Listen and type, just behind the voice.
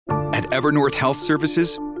At Evernorth Health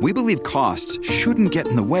Services, we believe costs shouldn't get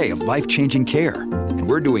in the way of life-changing care, and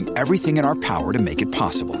we're doing everything in our power to make it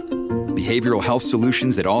possible. Behavioral health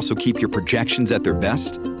solutions that also keep your projections at their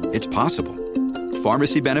best? It's possible.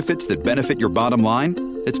 Pharmacy benefits that benefit your bottom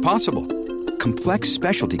line? It's possible. Complex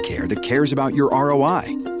specialty care that cares about your ROI?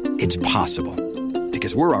 It's possible.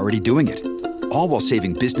 Because we're already doing it. All while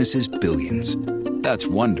saving businesses billions. That's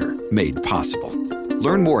Wonder made possible.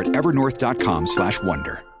 Learn more at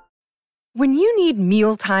evernorth.com/wonder. When you need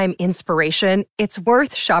mealtime inspiration, it's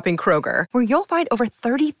worth shopping Kroger, where you'll find over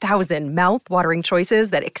 30,000 mouth-watering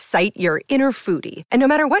choices that excite your inner foodie. And no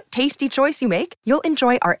matter what tasty choice you make, you'll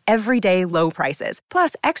enjoy our everyday low prices,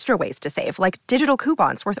 plus extra ways to save, like digital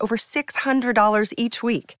coupons worth over $600 each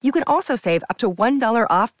week. You can also save up to $1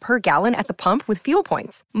 off per gallon at the pump with fuel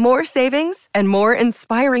points. More savings and more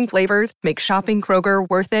inspiring flavors make shopping Kroger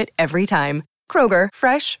worth it every time. Kroger,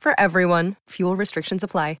 fresh for everyone. Fuel restrictions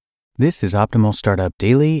apply. This is Optimal Startup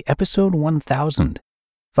Daily, episode 1000.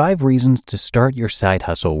 5 Reasons to Start Your Side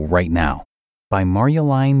Hustle Right Now, by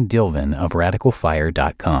Marjolein Dilven of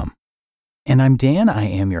RadicalFire.com. And I'm Dan, I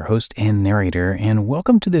am your host and narrator, and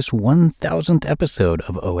welcome to this 1000th episode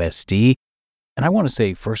of OSD. And I want to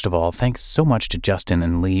say, first of all, thanks so much to Justin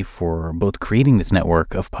and Lee for both creating this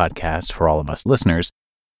network of podcasts for all of us listeners,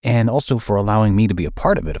 and also for allowing me to be a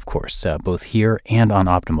part of it, of course, both here and on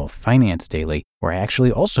Optimal Finance Daily, where I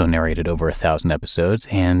actually also narrated over 1,000 episodes,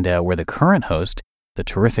 and where the current host, the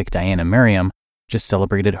terrific Diana Merriam, just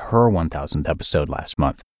celebrated her 1,000th episode last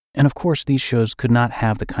month. And of course, these shows could not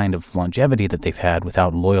have the kind of longevity that they've had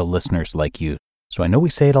without loyal listeners like you. So I know we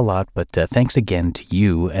say it a lot, but thanks again to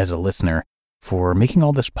you as a listener for making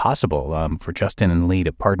all this possible, for Justin and Lee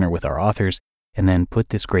to partner with our authors and then put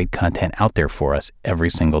this great content out there for us every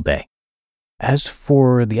single day. As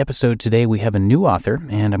for the episode today, we have a new author,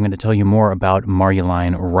 and I'm going to tell you more about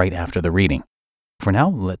Marjolein right after the reading. For now,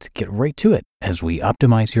 let's get right to it as we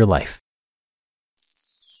optimize your life.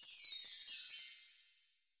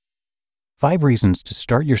 5 Reasons to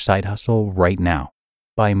Start Your Side Hustle Right Now,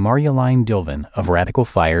 by Marjolein Dilven of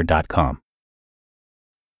RadicalFire.com.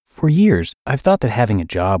 For years, I've thought that having a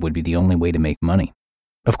job would be the only way to make money.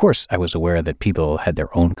 Of course, I was aware that people had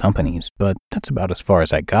their own companies, but that's about as far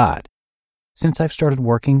as I got. Since I've started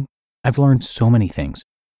working, I've learned so many things.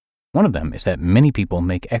 One of them is that many people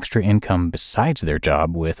make extra income besides their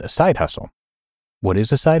job with a side hustle. What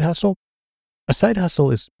is a side hustle? A side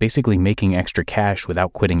hustle is basically making extra cash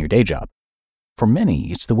without quitting your day job. For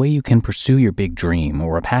many, it's the way you can pursue your big dream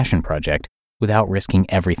or a passion project without risking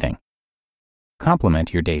everything.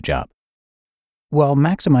 Complement your day job. While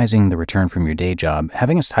maximizing the return from your day job,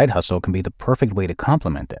 having a side hustle can be the perfect way to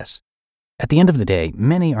complement this. At the end of the day,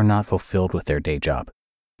 many are not fulfilled with their day job.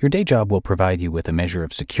 Your day job will provide you with a measure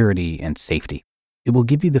of security and safety. It will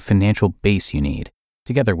give you the financial base you need,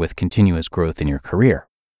 together with continuous growth in your career.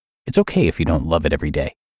 It's okay if you don't love it every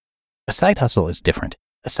day. A side hustle is different.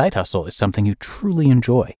 A side hustle is something you truly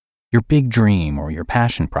enjoy, your big dream or your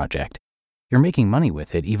passion project. You're making money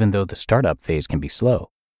with it even though the startup phase can be slow.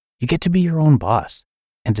 You get to be your own boss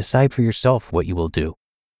and decide for yourself what you will do.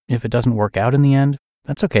 If it doesn't work out in the end,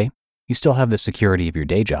 that's okay. You still have the security of your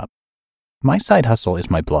day job. My side hustle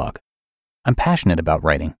is my blog. I'm passionate about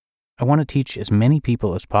writing. I want to teach as many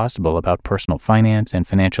people as possible about personal finance and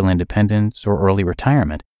financial independence or early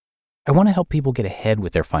retirement. I want to help people get ahead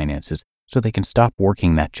with their finances so they can stop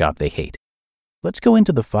working that job they hate. Let's go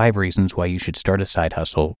into the 5 reasons why you should start a side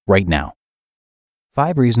hustle right now.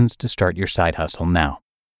 5 reasons to start your side hustle now.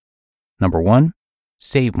 Number 1,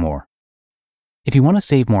 save more. If you want to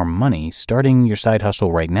save more money, starting your side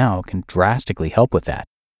hustle right now can drastically help with that.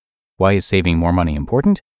 Why is saving more money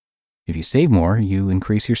important? If you save more, you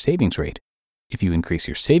increase your savings rate. If you increase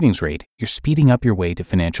your savings rate, you're speeding up your way to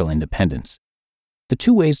financial independence. The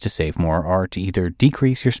 2 ways to save more are to either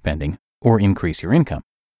decrease your spending or increase your income.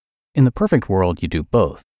 In the perfect world, you do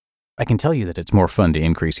both. I can tell you that it's more fun to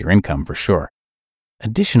increase your income for sure.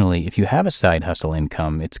 Additionally, if you have a side hustle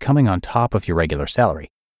income, it's coming on top of your regular salary.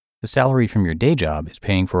 The salary from your day job is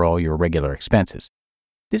paying for all your regular expenses.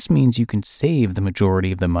 This means you can save the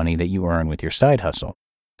majority of the money that you earn with your side hustle.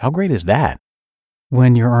 How great is that?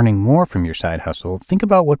 When you're earning more from your side hustle, think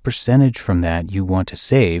about what percentage from that you want to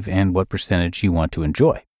save and what percentage you want to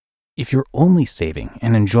enjoy. If you're only saving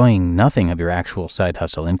and enjoying nothing of your actual side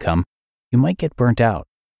hustle income, you might get burnt out.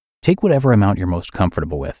 Take whatever amount you're most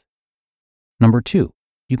comfortable with. Number 2,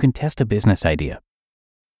 you can test a business idea.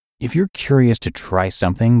 If you're curious to try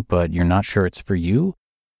something but you're not sure it's for you,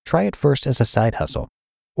 try it first as a side hustle.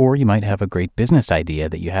 Or you might have a great business idea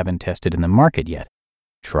that you haven't tested in the market yet.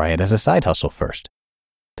 Try it as a side hustle first.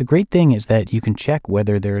 The great thing is that you can check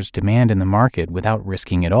whether there's demand in the market without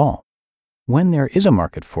risking it all. When there is a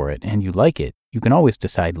market for it and you like it, you can always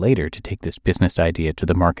decide later to take this business idea to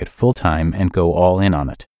the market full-time and go all in on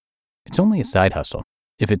it. It's only a side hustle.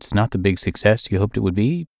 If it's not the big success you hoped it would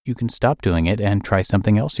be, you can stop doing it and try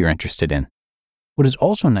something else you're interested in. What is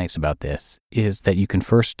also nice about this is that you can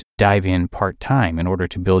first dive in part-time in order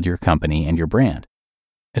to build your company and your brand.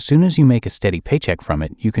 As soon as you make a steady paycheck from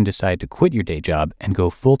it, you can decide to quit your day job and go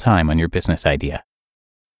full-time on your business idea.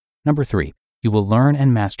 Number 3, you will learn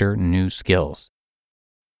and master new skills.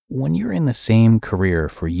 When you're in the same career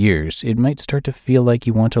for years, it might start to feel like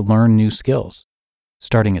you want to learn new skills.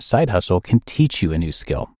 Starting a side hustle can teach you a new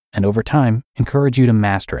skill, and over time, encourage you to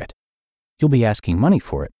master it. You'll be asking money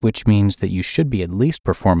for it, which means that you should be at least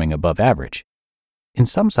performing above average. In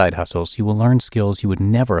some side hustles, you will learn skills you would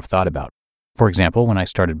never have thought about. For example, when I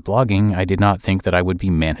started blogging, I did not think that I would be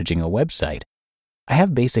managing a website. I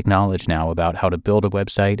have basic knowledge now about how to build a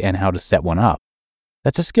website and how to set one up.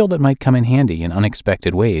 That's a skill that might come in handy in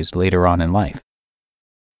unexpected ways later on in life.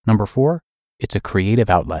 Number 4, it's a creative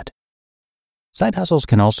outlet. Side hustles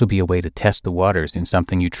can also be a way to test the waters in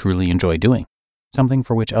something you truly enjoy doing, something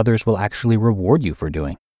for which others will actually reward you for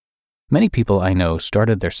doing. Many people I know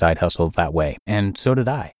started their side hustle that way, and so did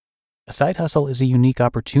I. A side hustle is a unique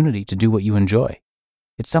opportunity to do what you enjoy.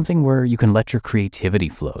 It's something where you can let your creativity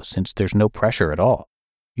flow since there's no pressure at all.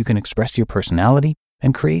 You can express your personality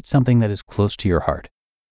and create something that is close to your heart.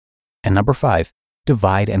 And number 5,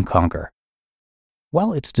 divide and conquer.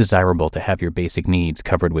 While it's desirable to have your basic needs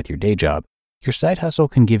covered with your day job, your side hustle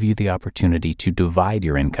can give you the opportunity to divide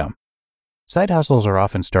your income. Side hustles are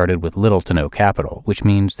often started with little to no capital, which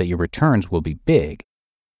means that your returns will be big.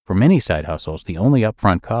 For many side hustles, the only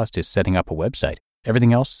upfront cost is setting up a website.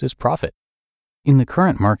 Everything else is profit. In the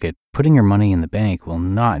current market, putting your money in the bank will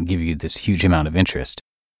not give you this huge amount of interest.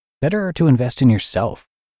 Better to invest in yourself.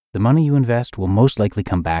 The money you invest will most likely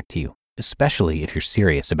come back to you, especially if you're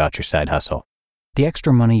serious about your side hustle. The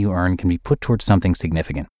extra money you earn can be put towards something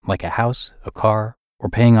significant, like a house, a car, or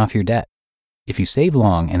paying off your debt. If you save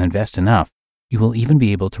long and invest enough, you will even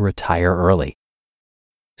be able to retire early.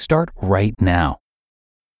 Start right now.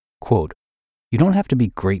 Quote, "You don't have to be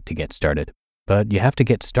great to get started, but you have to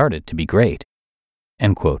get started to be great."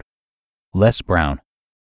 End quote. Les Brown.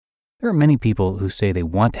 There are many people who say they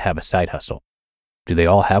want to have a side hustle. Do they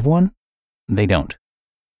all have one? They don't.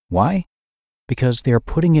 Why? Because they are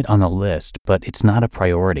putting it on the list, but it's not a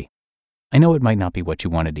priority. I know it might not be what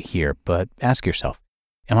you wanted to hear, but ask yourself,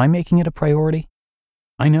 am I making it a priority?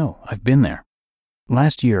 I know, I've been there.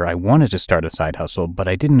 Last year, I wanted to start a side hustle, but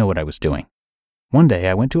I didn't know what I was doing. One day,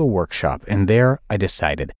 I went to a workshop, and there I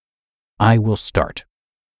decided, I will start.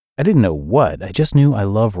 I didn't know what, I just knew I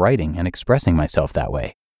love writing and expressing myself that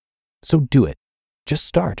way. So do it. Just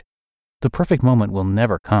start. The perfect moment will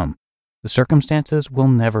never come. The circumstances will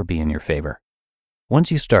never be in your favor.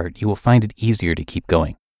 Once you start, you will find it easier to keep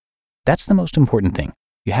going. That's the most important thing.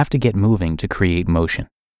 You have to get moving to create motion.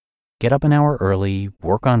 Get up an hour early,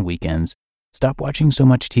 work on weekends, stop watching so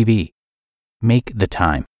much TV. Make the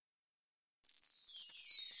time.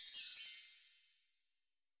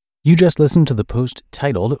 You just listened to the post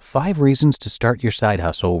titled 5 Reasons to Start Your Side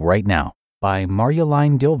Hustle Right Now by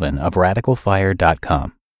Marjolein Dilven of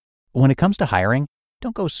RadicalFire.com. When it comes to hiring,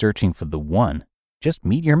 don't go searching for the one. Just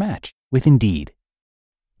meet your match with Indeed.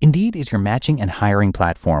 Indeed is your matching and hiring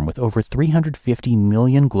platform with over 350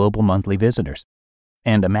 million global monthly visitors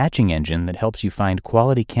and a matching engine that helps you find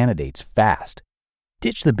quality candidates fast.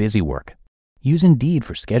 Ditch the busy work. Use Indeed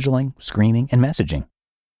for scheduling, screening, and messaging.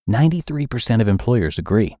 93% of employers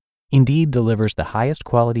agree. Indeed delivers the highest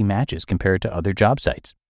quality matches compared to other job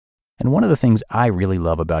sites. And one of the things I really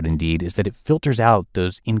love about Indeed is that it filters out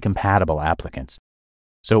those incompatible applicants.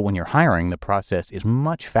 So when you're hiring, the process is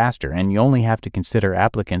much faster and you only have to consider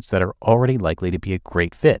applicants that are already likely to be a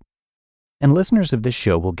great fit. And listeners of this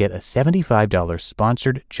show will get a $75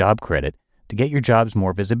 sponsored job credit to get your jobs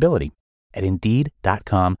more visibility at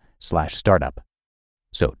Indeed.com/startup.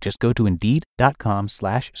 So just go to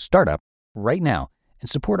Indeed.com/startup right now and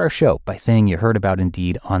support our show by saying you heard about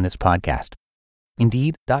Indeed on this podcast.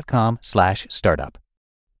 Indeed.com/startup.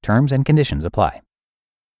 Terms and conditions apply.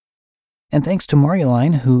 And thanks to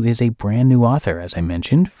Marjolein, who is a brand new author, as I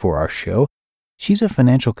mentioned, for our show. She's a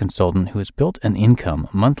financial consultant who has built an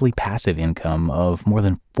monthly passive income of more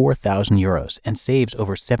than 4,000 euros and saves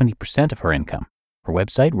over 70% of her income. Her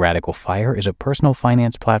website, Radical Fire, is a personal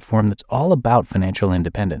finance platform that's all about financial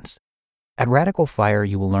independence. At Radical Fire,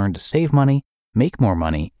 you will learn to save money, make more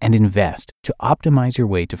money, and invest to optimize your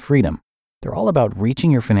way to freedom. They're all about reaching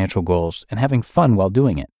your financial goals and having fun while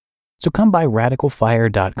doing it. So come by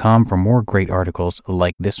radicalfire.com for more great articles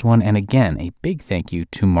like this one, and again, a big thank you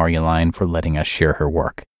to Marjolein for letting us share her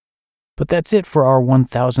work. But that's it for our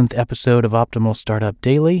 1000th episode of Optimal Startup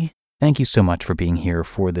Daily. Thank you so much for being here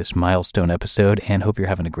for this milestone episode, and hope you're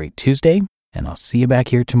having a great Tuesday. And I'll see you back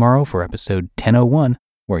here tomorrow for episode 1001,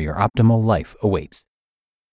 where your optimal life awaits.